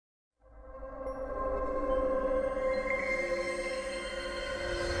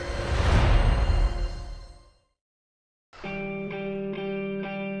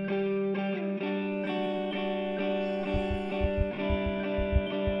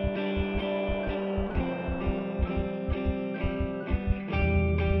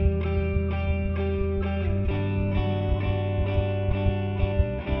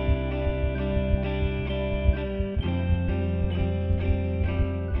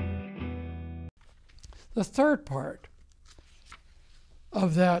The third part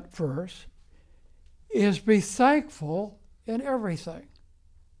of that verse is be thankful in everything.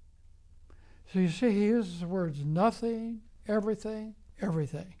 So you see, he uses the words nothing, everything,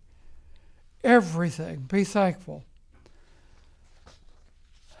 everything. Everything. Be thankful.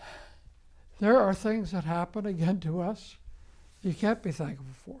 There are things that happen again to us you can't be thankful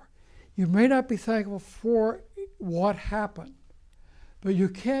for. You may not be thankful for what happened, but you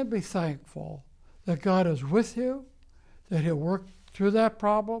can be thankful that God is with you, that he'll work through that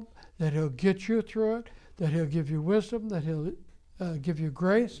problem, that he'll get you through it, that he'll give you wisdom, that he'll give you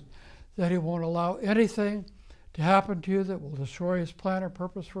grace, that he won't allow anything to happen to you that will destroy his plan or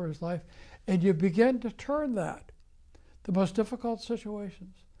purpose for his life. And you begin to turn that, the most difficult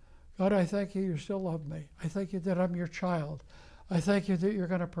situations. God, I thank you still love me. I thank you that I'm your child. I thank you that you're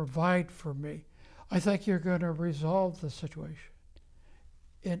going to provide for me. I thank you're going to resolve the situation.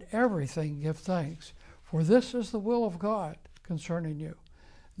 In everything, give thanks, for this is the will of God concerning you.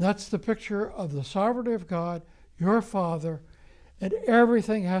 That's the picture of the sovereignty of God, your Father, and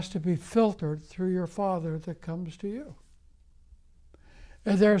everything has to be filtered through your Father that comes to you.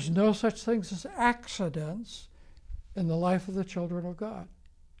 And there's no such things as accidents in the life of the children of God,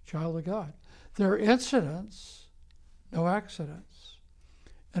 child of God. There are incidents, no accidents.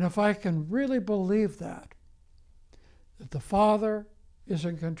 And if I can really believe that the Father is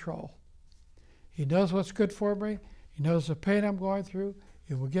in control. He knows what's good for me. He knows the pain I'm going through.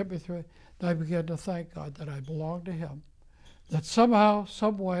 He will get me through it. And I begin to thank God that I belong to him. That somehow,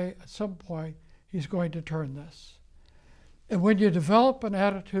 some way, at some point, he's going to turn this. And when you develop an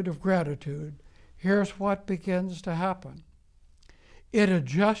attitude of gratitude, here's what begins to happen. It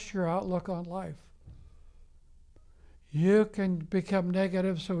adjusts your outlook on life. You can become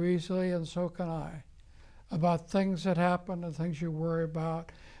negative so easily, and so can I, about things that happen and things you worry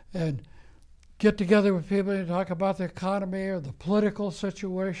about, and get together with people and talk about the economy or the political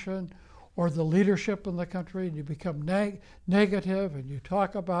situation or the leadership in the country, and you become negative and you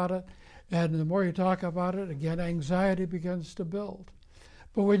talk about it, and the more you talk about it, again, anxiety begins to build.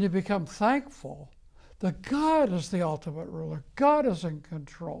 But when you become thankful that God is the ultimate ruler, God is in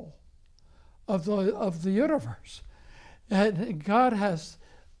control of the universe, and God has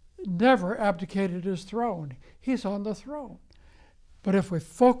never abdicated his throne. He's on the throne. But if we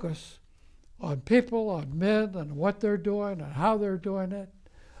focus on people, on men, and what they're doing and how they're doing it,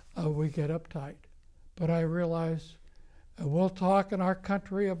 we get uptight. But I realize we'll talk in our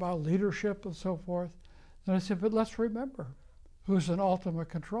country about leadership and so forth. And I said, but let's remember who's in ultimate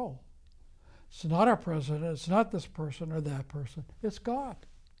control. It's not our president. It's not this person or that person. It's God.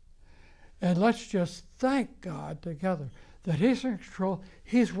 And let's just thank God together that he's in control.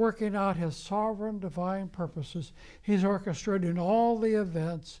 He's working out his sovereign divine purposes. He's orchestrating all the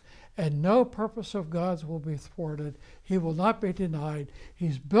events, and no purpose of God's will be thwarted. He will not be denied.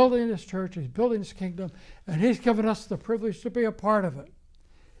 He's building his church. He's building his kingdom, and he's given us the privilege to be a part of it.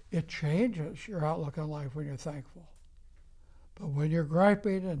 It changes your outlook on life when you're thankful. But when you're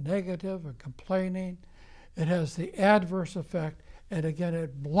griping and negative and complaining, it has the adverse effect, and again,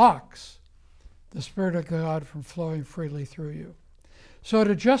 it blocks the Spirit of God from flowing freely through you. So it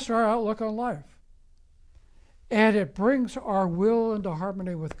adjusts our outlook on life. And it brings our will into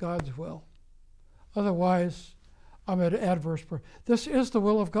harmony with God's will. Otherwise, I'm an adverse person. This is the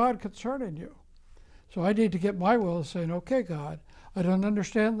will of God concerning you. So I need to get my will saying, okay, God, I don't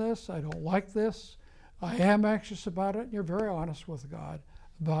understand this. I don't like this. I am anxious about it. You're very honest with God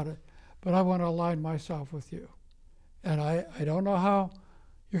about it. But I want to align myself with you. And I don't know how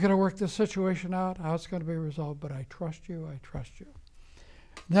you're going to work this situation out, how it's going to be resolved, but I trust you, I trust you.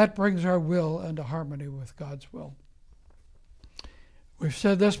 And that brings our will into harmony with God's will. We've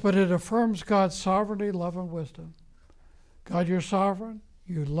said this, but it affirms God's sovereignty, love, and wisdom. God, you're sovereign,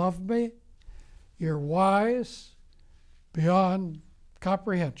 you love me, you're wise beyond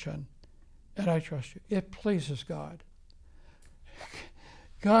comprehension, and I trust you. It pleases God.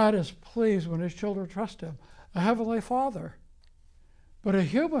 God is pleased when his children trust him. A heavenly Father. But a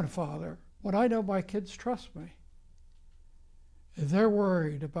human father, when I know my kids trust me, and they're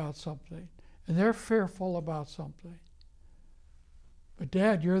worried about something, and they're fearful about something, but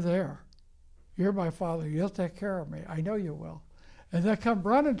Dad, you're there. You're my father. You'll take care of me. I know you will. And they come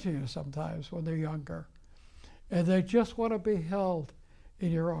running to you sometimes when they're younger, and they just want to be held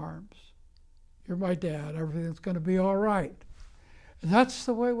in your arms. You're my dad. Everything's going to be all right. And that's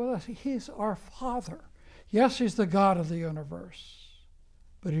the way with us. He's our Father. Yes, he's the God of the universe,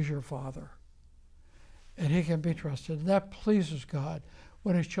 but he's your Father. And he can be trusted. And that pleases God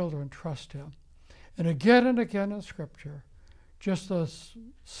when his children trust him. And again in Scripture, just those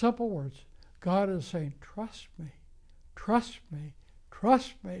simple words, God is saying, trust me, trust me,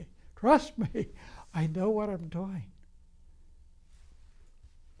 trust me, trust me. I know what I'm doing.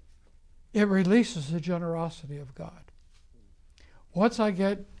 It releases the generosity of God. Once I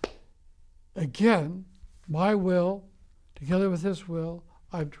get, again, my will together with His will,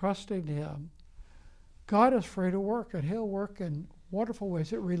 I'm trusting Him. God is free to work, and He'll work in wonderful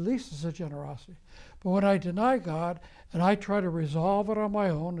ways. It releases the generosity. But when I deny God and I try to resolve it on my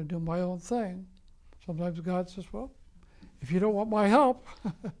own and do my own thing, sometimes God says, well, if you don't want my help,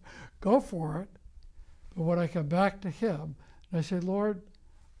 go for it. But when I come back to Him and I say, Lord,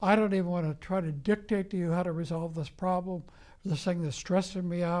 I don't even want to try to dictate to you how to resolve this problem, this thing that's stressing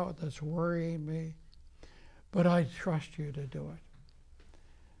me out, that's worrying me, but I trust you to do it.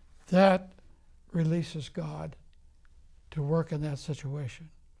 That releases God to work in that situation.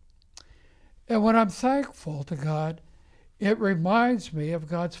 And when I'm thankful to God, it reminds me of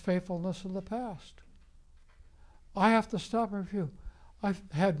God's faithfulness in the past. I have to stop and review. I've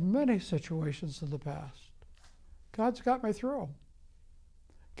had many situations in the past. God's got me through them.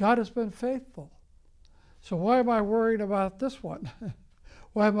 God has been faithful. So why am I worried about this one?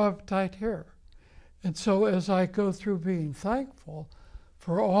 Why am I uptight here? And so as I go through being thankful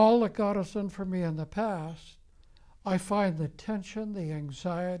for all that God has done for me in the past, I find the tension, the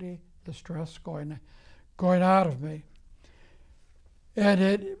anxiety, the stress going out of me. And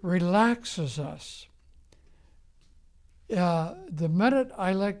it relaxes us. The minute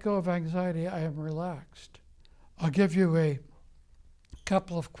I let go of anxiety, I am relaxed. I'll give you a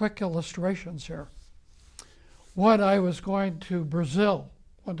couple of quick illustrations here. One, I was going to Brazil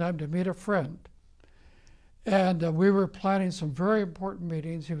one time to meet a friend. And we were planning some very important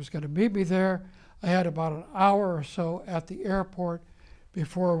meetings. He was going to meet me there. I had about an hour or so at the airport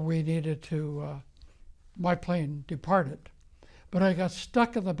before we needed to, my plane departed. But I got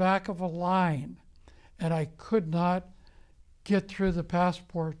stuck in the back of a line, and I could not get through the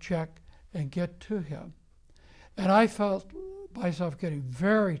passport check and get to him. And I felt myself getting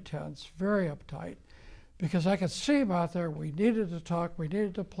very tense, very uptight, because I could see him out there. We needed to talk, we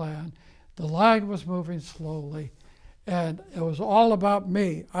needed to plan. The line was moving slowly, and it was all about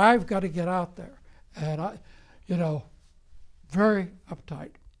me. I've got to get out there. And I, very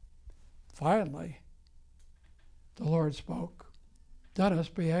uptight. Finally, the Lord spoke. Dennis,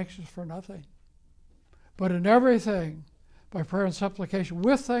 be anxious for nothing, but in everything, by prayer and supplication,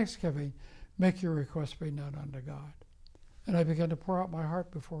 with thanksgiving, make your requests be known unto God. And I began to pour out my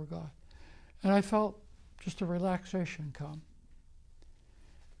heart before God. And I felt just a relaxation come.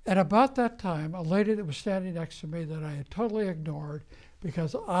 And about that time, a lady that was standing next to me that I had totally ignored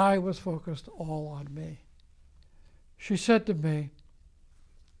because I was focused all on me. She said to me,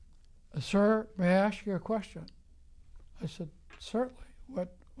 "Sir, may I ask you a question?" I said, "Certainly.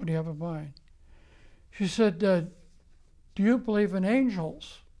 What do you have in mind?" She said, "Do you believe in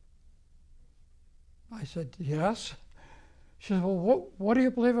angels?" I said, "Yes." She said, "Well, what do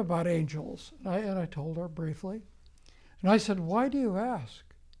you believe about angels?" And I told her briefly. And I said, "Why do you ask?"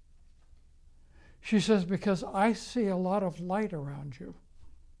 She says, "Because I see a lot of light around you."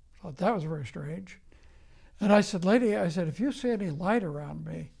 I thought that was very strange. And I said, "Lady," I said, "if you see any light around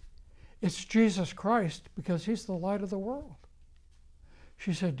me, it's Jesus Christ, because He's the light of the world."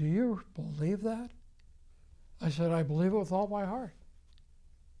 She said, "Do you believe that?" I said, "I believe it with all my heart."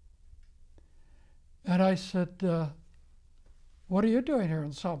 And I said, "What are you doing here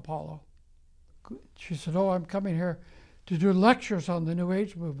in Sao Paulo?" She said, "Oh, I'm coming here to do lectures on the New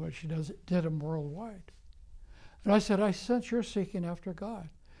Age movement." She did them worldwide. And I said, "I sense you're seeking after God."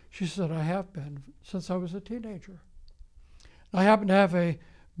 She said, "I have been since I was a teenager." I happen to have a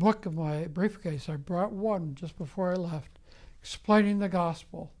book in my briefcase. I brought one just before I left, explaining the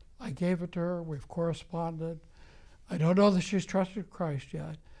gospel. I gave it to her. We've corresponded. I don't know that she's trusted Christ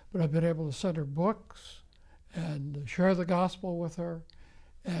yet, but I've been able to send her books and share the gospel with her,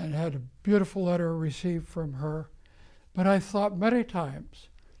 and had a beautiful letter received from her. But I thought many times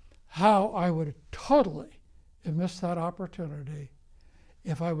how I would totally have missed that opportunity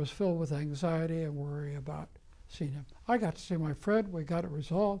if I was filled with anxiety and worry about seeing him. I got to see my friend. We got it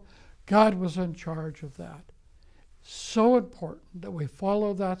resolved. God was in charge of that. So important that we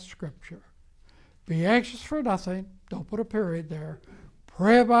follow that scripture. Be anxious for nothing. Don't put a period there.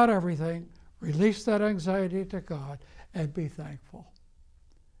 Pray about everything. Release that anxiety to God and be thankful.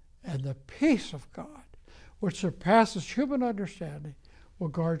 And the peace of God, which surpasses human understanding, will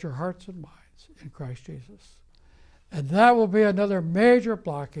guard your hearts and minds in Christ Jesus. And that will be another major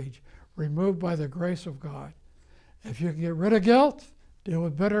blockage removed by the grace of God. If you can get rid of guilt, deal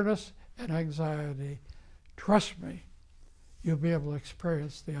with bitterness and anxiety, trust me, you'll be able to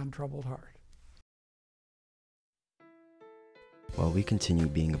experience the untroubled heart. While we continue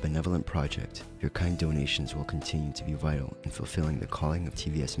being a benevolent project, your kind donations will continue to be vital in fulfilling the calling of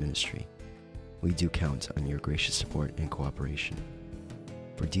TVS ministry. We do count on your gracious support and cooperation.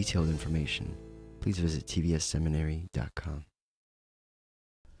 For detailed information, please visit tvsseminary.com.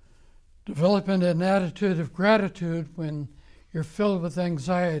 Developing an attitude of gratitude when you're filled with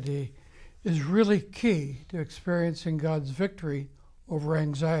anxiety is really key to experiencing God's victory over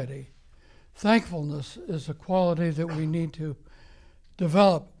anxiety. Thankfulness is a quality that we need to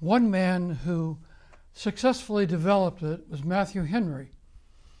develop. One man who successfully developed it was Matthew Henry.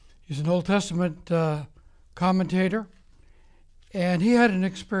 He's an Old Testament commentator, and he had an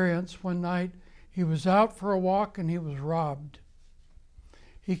experience one night. He was out for a walk and he was robbed.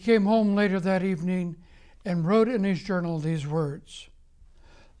 He came home later that evening and wrote in his journal these words: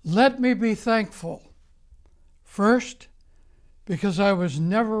 "Let me be thankful, first, because I was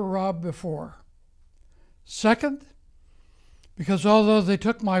never robbed before. Second, because although they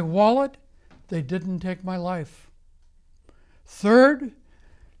took my wallet, they didn't take my life. Third,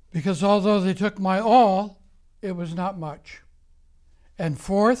 because although they took my all, it was not much. And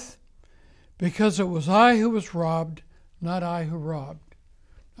fourth, because it was I who was robbed, not I who robbed."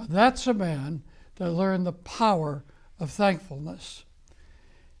 Now that's a man that learned the power of thankfulness.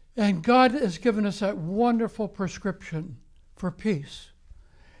 And God has given us that wonderful prescription for peace.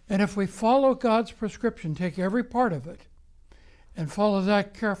 And if we follow God's prescription, take every part of it, and follow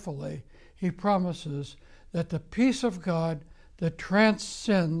that carefully, He promises that the peace of God that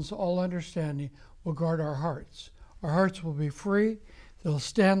transcends all understanding will guard our hearts. Our hearts will be free. They'll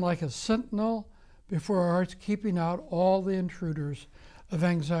stand like a sentinel before our hearts, keeping out all the intruders of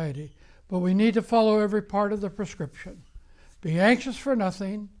anxiety. But we need to follow every part of the prescription. Be anxious for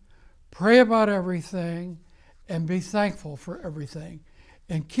nothing, pray about everything, and be thankful for everything.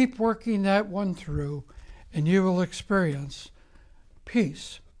 And keep working that one through, and you will experience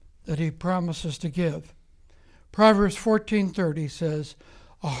peace that He promises to give. Proverbs 14:30 says,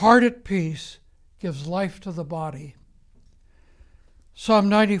 "A heart at peace gives life to the body." Psalm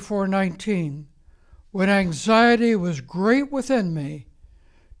 94:19, "When anxiety was great within me,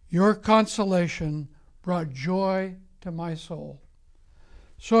 your consolation brought joy to my soul."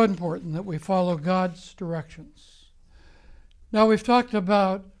 So important that we follow God's directions. Now we've talked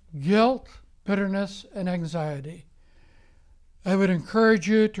about guilt, bitterness, and anxiety. I would encourage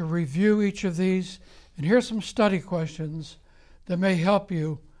you to review each of these, and here's some study questions that may help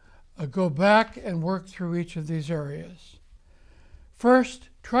you go back and work through each of these areas. First,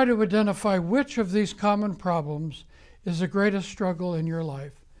 try to identify which of these common problems is the greatest struggle in your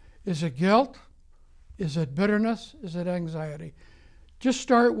life. Is it guilt? Is it bitterness? Is it anxiety? Just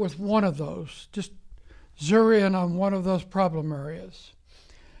start with one of those. Just zero in on one of those problem areas.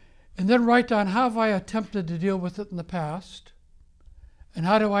 And then write down, how have I attempted to deal with it in the past? And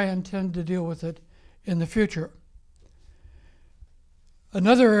how do I intend to deal with it in the future?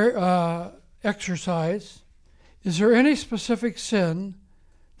 Another exercise, is there any specific sin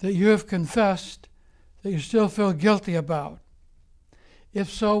that you have confessed that you still feel guilty about? If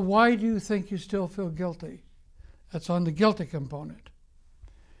so, why do you think you still feel guilty? That's on the guilty component.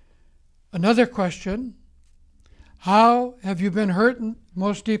 Another question, how have you been hurt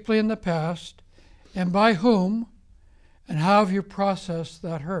most deeply in the past, and by whom, and how have you processed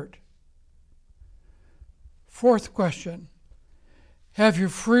that hurt? Fourth question, have you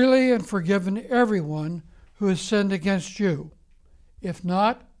freely and forgiven everyone who has sinned against you? If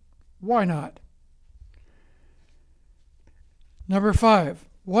not, why not? Number 5,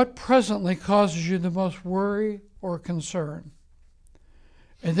 what presently causes you the most worry or concern?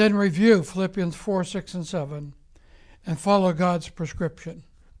 And then review Philippians 4, 6, and 7 and follow God's prescription.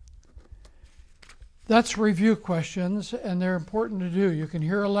 That's review questions, and they're important to do. You can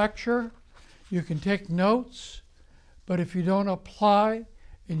hear a lecture, you can take notes, but if you don't apply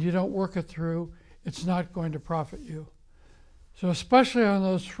and you don't work it through, it's not going to profit you. So especially on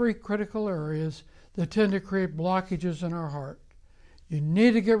those 3 critical areas that tend to create blockages in our heart. You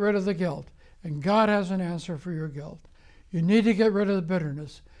need to get rid of the guilt, and God has an answer for your guilt. You need to get rid of the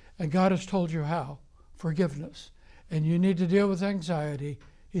bitterness, and God has told you how, forgiveness. And you need to deal with anxiety.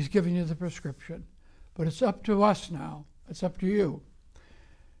 He's giving you the prescription. But it's up to us now, it's up to you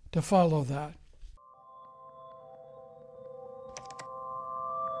to follow that.